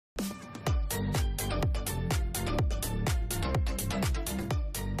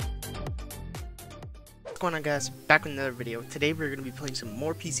going on, guys? Back with another video. Today we're going to be playing some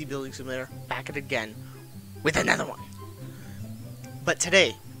more PC Building Simulator, back at it again with another one. But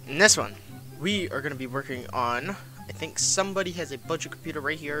today, in this one, we are going to be working on, I think somebody has a budget computer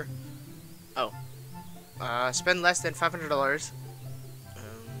right here. Oh. Spend less than $500.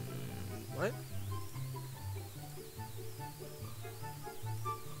 What?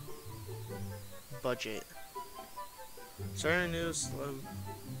 Budget. Starting news.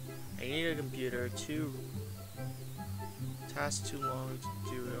 I need a computer. Task too long to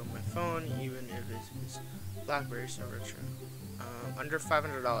do it on my phone, even if it's BlackBerry server. Under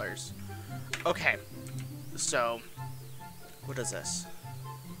 $500. Okay. So, what is this?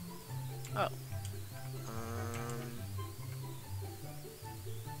 Oh.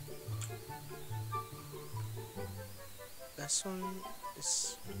 This one it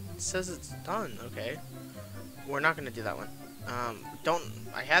says it's done. Okay. We're not gonna do that one.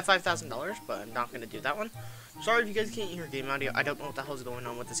 I have $5,000, but I'm not gonna do that one. Sorry if you guys can't hear game audio. I don't know what the hell's going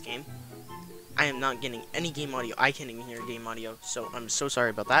on with this game. I am not getting any game audio. I can't even hear game audio, so I'm so sorry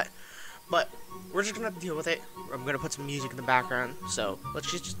about that. But we're just gonna have to deal with it. I'm gonna put some music in the background, so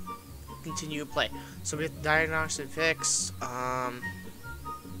let's just continue to play. So we have diagnostic fix.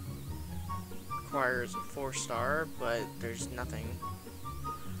 Requires a 4-star, but there's nothing.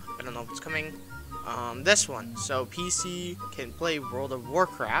 I don't know what's coming. This one. So PC can play World of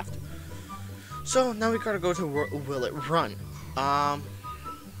Warcraft. So now we gotta go to will it run?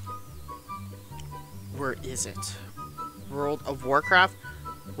 Where is it? World of Warcraft.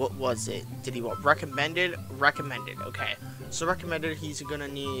 What was it? Did he want recommended? Recommended. Okay. So recommended. He's gonna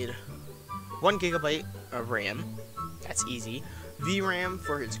need 1 GB of RAM. That's easy. VRAM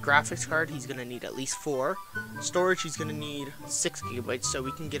for his graphics card. He's gonna need at least 4. Storage. He's gonna need 6 GB. So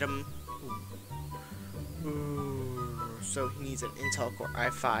we can get him. So he needs an Intel Core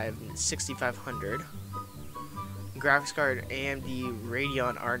i5 6500. Graphics card AMD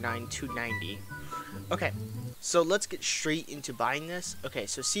Radeon R9 290. Okay, so let's get straight into buying this. Okay,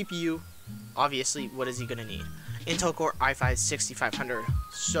 so CPU, obviously, what is he gonna need? Intel Core i5 6500.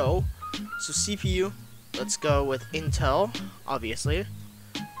 So CPU, let's go with Intel, obviously.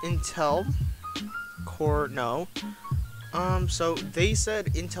 Intel Core, no. So they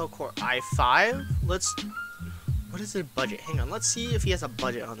said Intel Core i5. What is the budget? Hang on, let's see if he has a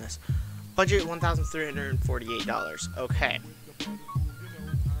budget on this. Budget $1,348. Okay.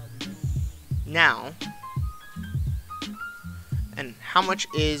 Now, and how much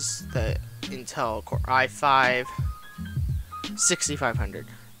is the Intel Core i5 6500?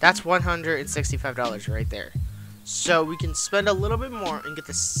 That's $165 right there. So we can spend a little bit more and get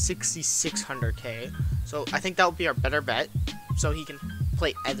the 6600K. So I think that would be our better bet. So he can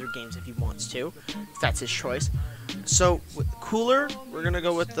play other games if he wants to, if that's his choice. So with cooler, we're gonna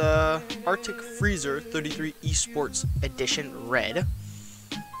go with the Arctic Freezer 33 Esports Edition Red.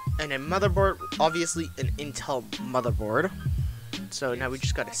 And then motherboard, obviously an Intel motherboard. So now we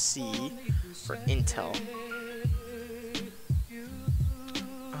just got a C for Intel.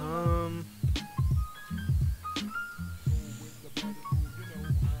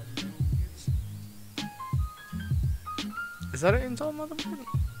 Is that an Intel motherboard?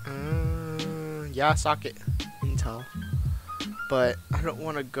 Yeah, socket Intel. But I don't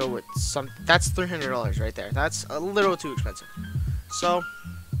want to go with some. That's $300 right there. That's a little too expensive. So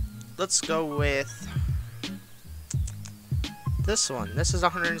let's go with this one. This is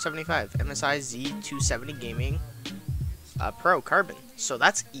 175 MSI Z270 Gaming Pro Carbon. So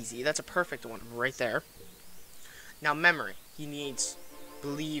that's easy. That's a perfect one right there. Now memory. He needs,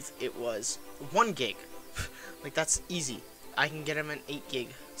 believe it was 1 gig. Like that's easy. I can get him an 8 gig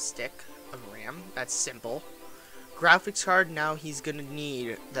stick of RAM. That's simple. Graphics card, now he's gonna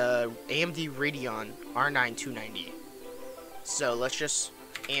need the AMD Radeon R9 290. So let's just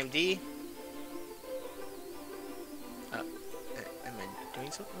AMD. Am I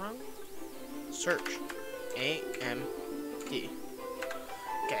doing something wrong? Search AMD.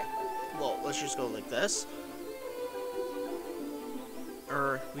 Okay. Well, let's just go like this.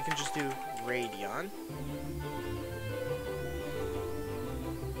 Or we can just do Radeon.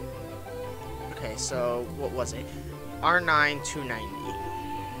 Okay, so what was it? R9 290.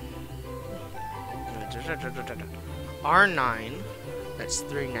 R9, that's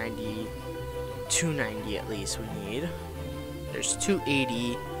 390, 290 at least we need. There's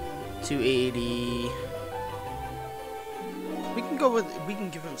 280, 280. We can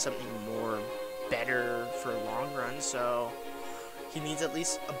give him something more better for long run, so he needs at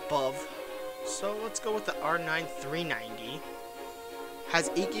least above. So let's go with the R9 390. Has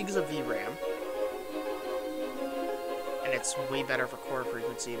 8 gigs of VRAM. And it's way better for core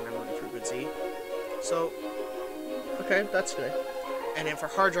frequency and memory frequency. So, okay, that's good. And then for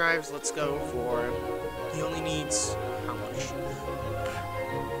hard drives, let's go for, he only needs, how much?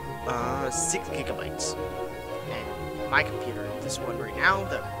 6 gigabytes. And my computer, this one right now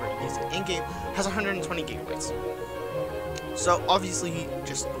that we're using in-game, has 120 gigabytes. So obviously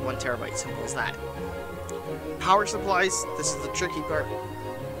just 1 terabyte, simple as that. Power supplies, this is the tricky part.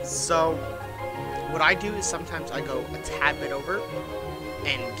 So what I do is sometimes I go a tad bit over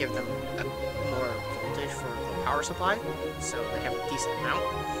and give them a more voltage for the power supply, so they have a decent amount.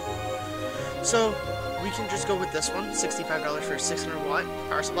 So we can just go with this one, $65 for a 600 watt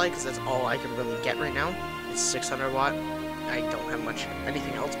power supply, because that's all I can really get right now. It's 600 watt. I don't have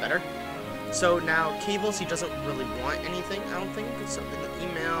anything else better. So now cables, he doesn't really want anything, I don't think. So in the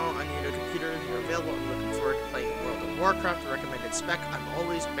email, I need a computer, if you're available, I'm looking forward to playing World of Warcraft, recommended spec, I'm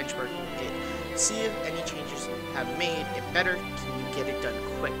always benchmarking it. See if any changes have made it better, can you get it done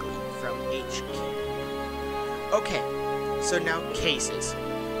quickly, from HQ. Okay, so now cases.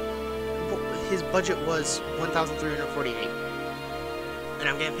 His budget was $1,348, and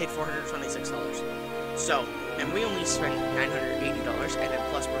I'm getting paid $426. So, and we only spent $980, and then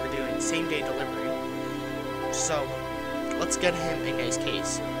plus we're doing same-day delivery. So, let's get him a nice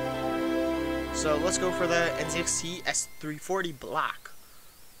case. So, let's go for the NZXT S340 Black.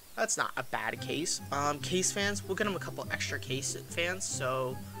 That's not a bad case. Case fans, we'll get him a couple extra case fans.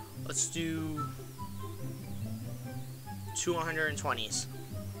 So, let's do 2 120s.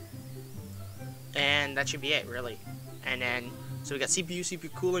 And that should be it, really. And then, so we got CPU, CPU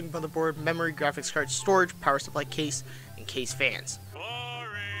cooling, motherboard, memory, graphics card, storage, power supply case, and case fans.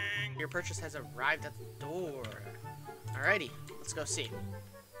 Boring. Your purchase has arrived at the door. Alrighty, let's go see.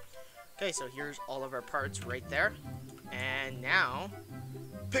 Okay, so here's all of our parts right there. And now,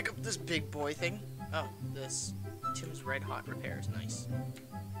 pick up this big boy thing. Oh, this Tim's Red Hot repairs, nice.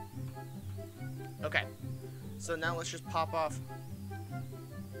 Okay, so now let's just pop off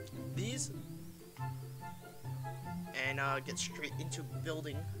these and get straight into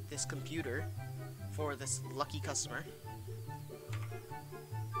building this computer for this lucky customer.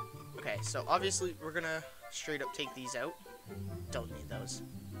 Okay, so obviously we're gonna straight up take these out. Don't need those.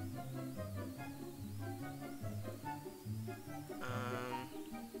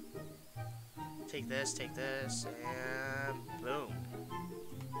 Take this, and boom.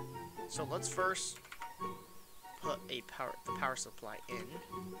 So let's first put the power supply in,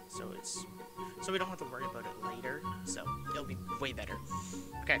 so we don't have to worry about it later. So it'll be way better.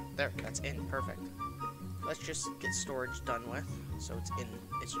 Okay, there, that's in, perfect. Let's just get storage done with, so it's in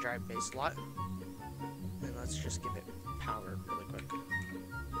its drive bay slot, and let's just give it power really quick.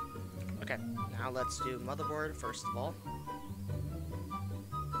 Okay, now let's do motherboard first of all.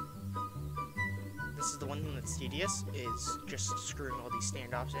 This is the one thing that's tedious, is just screwing all these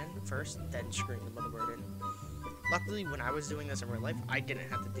standoffs in first, then screwing the motherboard in. Luckily, when I was doing this in real life, I didn't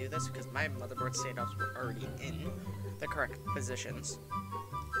have to do this because my motherboard standoffs were already in the correct positions.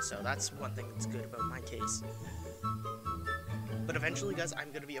 So that's one thing that's good about my case. But eventually, guys, I'm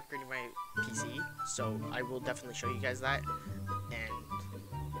going to be upgrading my PC, so I will definitely show you guys that. And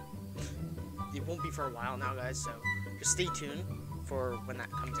it won't be for a while now, guys, so just stay tuned for when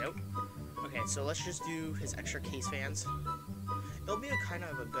that comes out. Okay, so let's just do his extra case fans. It'll be a kind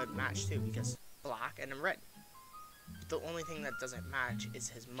of a good match too, because black and I'm red. But the only thing that doesn't match is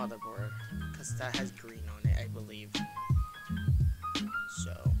his motherboard, because that has green on it, I believe.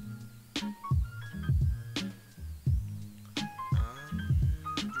 So,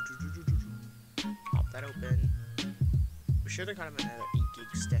 pop that open. We should have got him another 8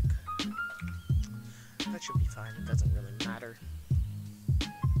 gig stick. That should be fine. It doesn't really matter.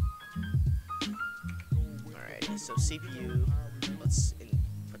 Alrighty, so CPU, let's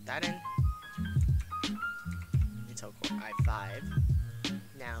put that in. Intel Core i5.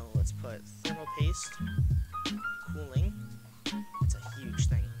 Now let's put thermal paste, cooling. It's a huge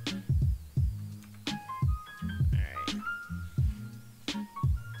thing. Alright.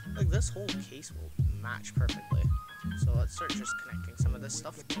 Like this whole case will match perfectly. So let's start just connecting some of this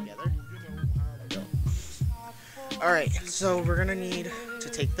stuff together. Alright, so we're gonna need to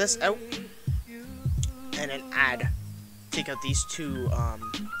take this out and then take out these two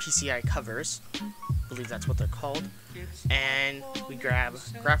PCI covers. I believe that's what they're called. And we grab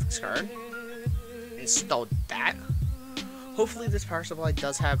graphics card, install that. Hopefully this power supply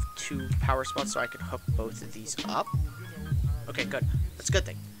does have 2 power spots so I can hook both of these up. Okay, good. That's a good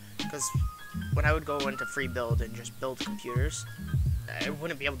thing. Because when I would go into free build and just build computers, I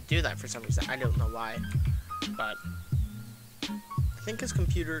wouldn't be able to do that for some reason. I don't know why. But I think his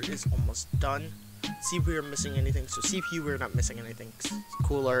computer is almost done. See if we are missing anything. So CPU, we're not missing anything.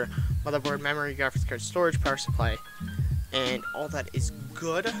 Cooler, motherboard, memory, graphics card, storage, power supply, and all that is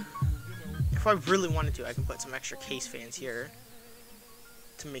good. If I really wanted to, I can put some extra case fans here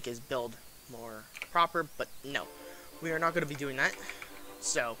to make his build more proper, but no, we are not going to be doing that.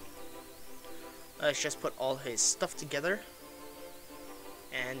 So let's just put all his stuff together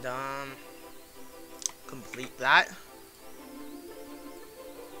and complete that.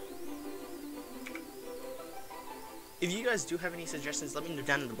 If you guys do have any suggestions, let me know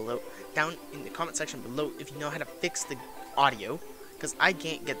down in the comment section below if you know how to fix the audio, because I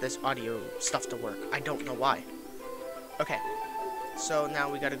can't get this audio stuff to work. I don't know why. Okay, so now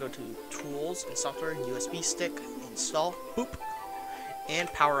we gotta go to tools and software, USB stick, install, boop, and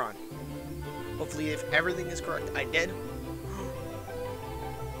power on. Hopefully if everything is correct, I did.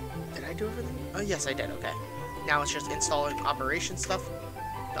 Did I do everything? Oh yes, I did, okay. Now it's just installing operation stuff,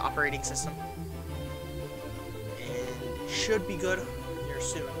 the operating system. Should be good here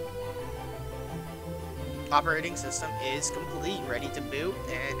soon. Operating system is complete, ready to boot,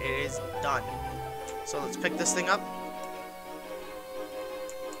 and it is done. So let's pick this thing up.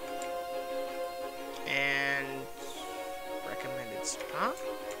 And recommended spot.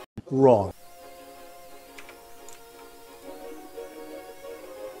 Wrong.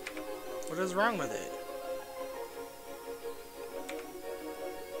 What is wrong with it?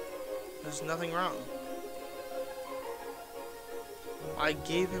 There's nothing wrong. I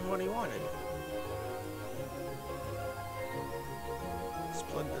gave him what he wanted. Let's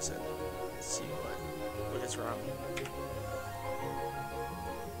plug this in. Let's see what is wrong.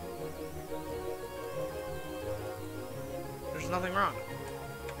 There's nothing wrong.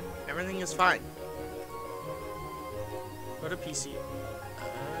 Everything is fine. Go to PC.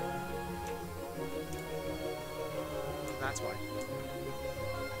 That's why.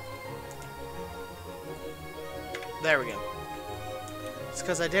 There we go. It's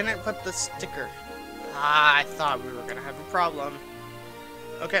because I didn't put the sticker. I thought we were going to have a problem.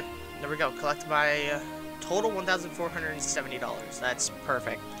 Okay, there we go. Collect my total $1,470. That's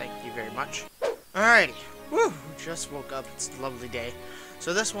perfect. Thank you very much. Alrighty. Woo! Just woke up. It's a lovely day.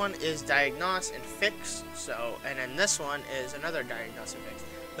 So this one is diagnose and fix. And then this one is another diagnose and fix.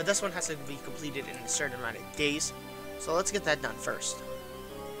 But this one has to be completed in a certain amount of days. So let's get that done first.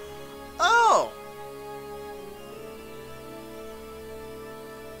 Oh!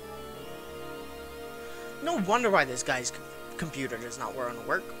 No wonder why this guy's computer does not want to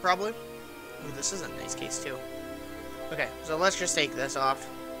work, probably. Ooh, this is a nice case, too. Okay, so let's just take this off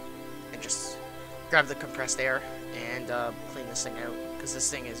and just grab the compressed air and clean this thing out, because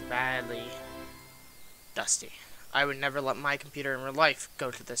this thing is badly dusty. I would never let my computer in real life go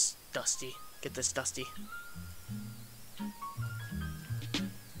to this dusty. Get this dusty.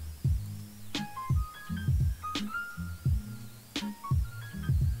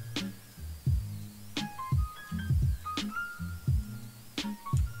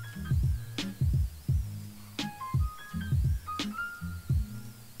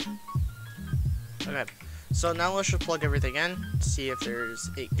 Okay, so now let's just plug everything in, see if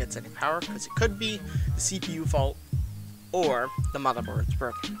it gets any power, because it could be the CPU fault, or the motherboard's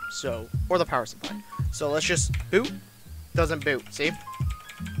broken, or the power supply. So let's just boot. Doesn't boot, see?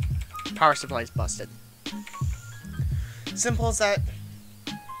 Power supply's busted. Simple as that.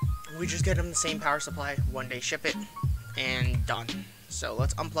 We just get him the same power supply, one day ship it, and done. So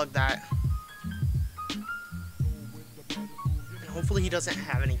let's unplug that. Hopefully he doesn't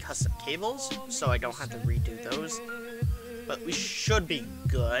have any custom cables, so I don't have to redo those. But we should be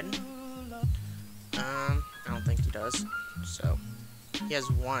good. I don't think he does. So, he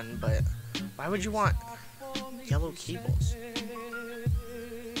has one, but why would you want yellow cables?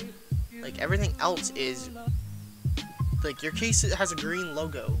 Like, everything else is... Like, your case has a green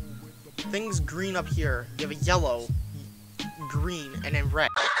logo. Things green up here. You have a yellow, green, and then red.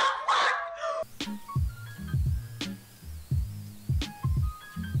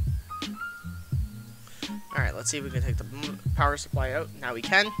 Alright, let's see if we can take the power supply out. Now we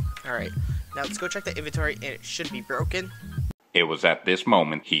can. Alright, now let's go check the inventory, and it should be broken. It was at this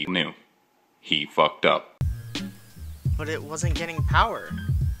moment he knew. He fucked up. But it wasn't getting power.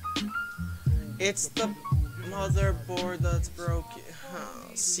 It's the motherboard that's broken.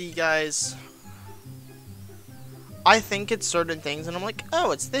 See, guys. I think it's certain things, and I'm like,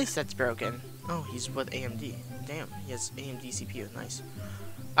 oh, it's this that's broken. Oh, he's with AMD. Damn, he has AMD CPU. Nice.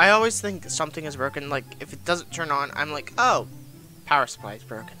 I always think something is broken, like, if it doesn't turn on, I'm like, oh, power supply is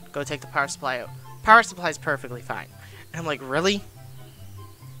broken. Go take the power supply out. Power supply is perfectly fine. And I'm like, really?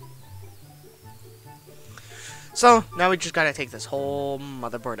 So, now we just gotta take this whole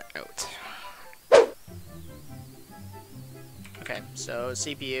motherboard out. Okay, so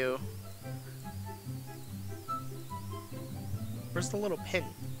CPU. Where's the little pin?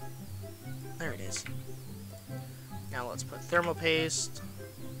 There it is. Now let's put thermal paste.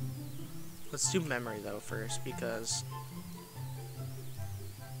 Let's do memory though first, because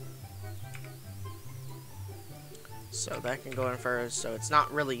so that can go in first, so it's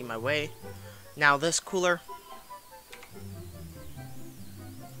not really in my way. Now this cooler.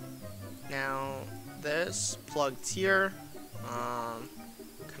 Now this plugged here.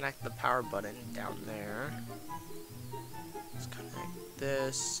 Connect the power button down there. Let's connect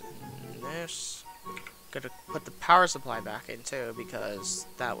this and this. Gotta put the power supply back in too, because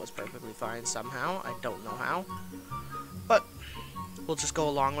that was perfectly fine somehow. I don't know how, but we'll just go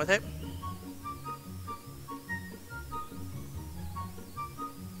along with it.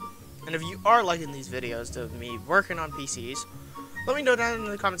 And if you are liking these videos of me working on PCs, let me know down in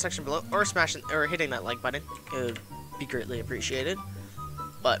the comment section below, or hitting that like button. It would be greatly appreciated.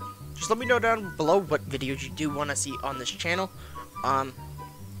 But just let me know down below what videos you do want to see on this channel.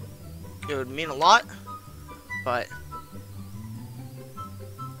 It would mean a lot, but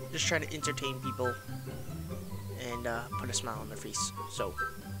just trying to entertain people and put a smile on their face. So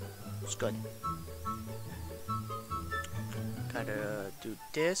it's good. Gotta do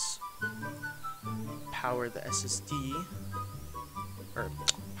this. Power the SSD or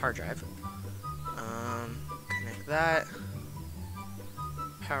hard drive. Connect that.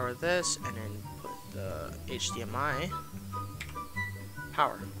 Power this, and then put the HDMI.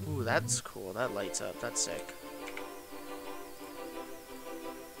 Power. Ooh, that's cool. That lights up. That's sick.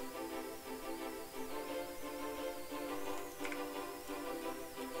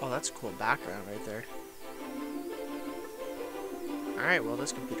 Oh, that's a cool background right there. Alright, well,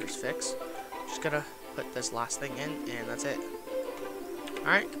 this computer's fixed. Just gotta put this last thing in, and that's it.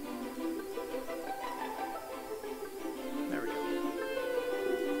 Alright. There we go.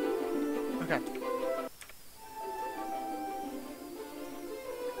 Okay.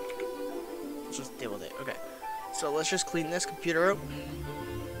 Let's just deal with it. Okay. So let's just clean this computer out.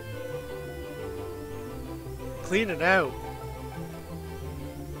 Clean it out.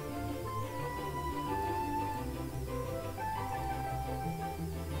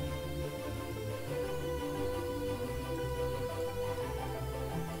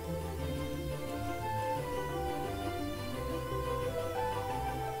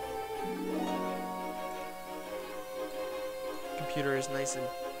 Computer is nice and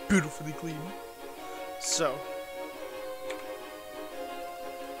beautifully clean. So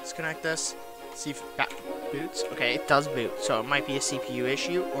let's connect this. See if that boots. Okay, it does boot. So it might be a CPU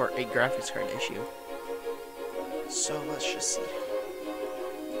issue or a graphics card issue. So let's just see.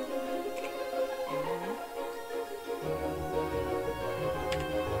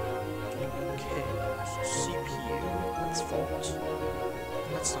 Okay, so CPU. That's fault.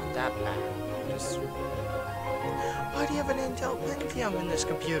 That's not that bad. Just why do you have an Intel Pentium in this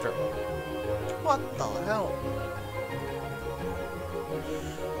computer? What the hell?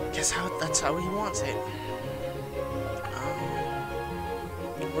 Guess that's how he wants it.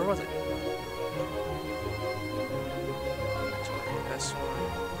 Where was it? This one,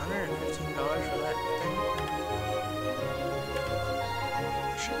 $115 for that thing.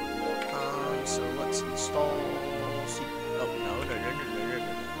 So let's install. Oh no!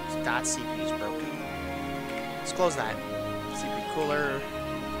 That CPU's broken. Let's close that. CPU cooler,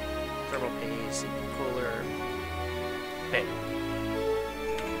 thermal paste, CPU cooler, bit.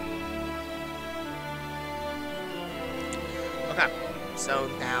 Okay, so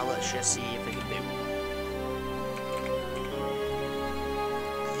now let's just see if it can boot.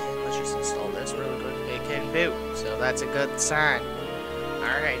 And let's just install this really quick. It can boot, so that's a good sign.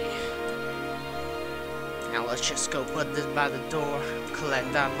 Alrighty. Now let's just go put this by the door,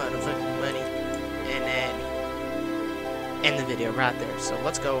 collect our motherfucking money, and then end the video right there. So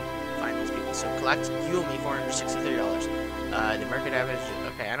let's go find these people. So collect, you owe me $463. The market average,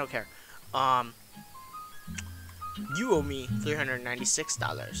 okay, I don't care. You owe me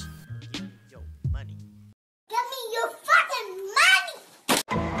 $396. Yo, money. Give me your fucking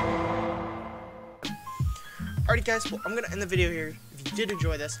money! Alrighty guys, well I'm gonna end the video here. If you did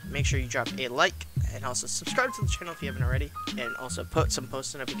enjoy this, make sure you drop a like and also subscribe to the channel if you haven't already, and also put some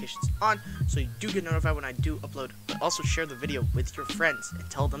post notifications on so you do get notified when I do upload. But also share the video with your friends and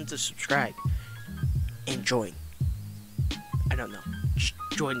tell them to subscribe and join. I don't know, just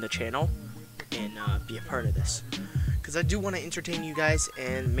join the channel and be a part of this, because I do want to entertain you guys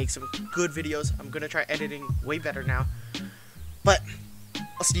and make some good videos. I'm gonna try editing way better now, but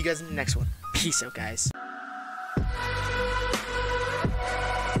I'll see you guys in the next one. Peace out, guys.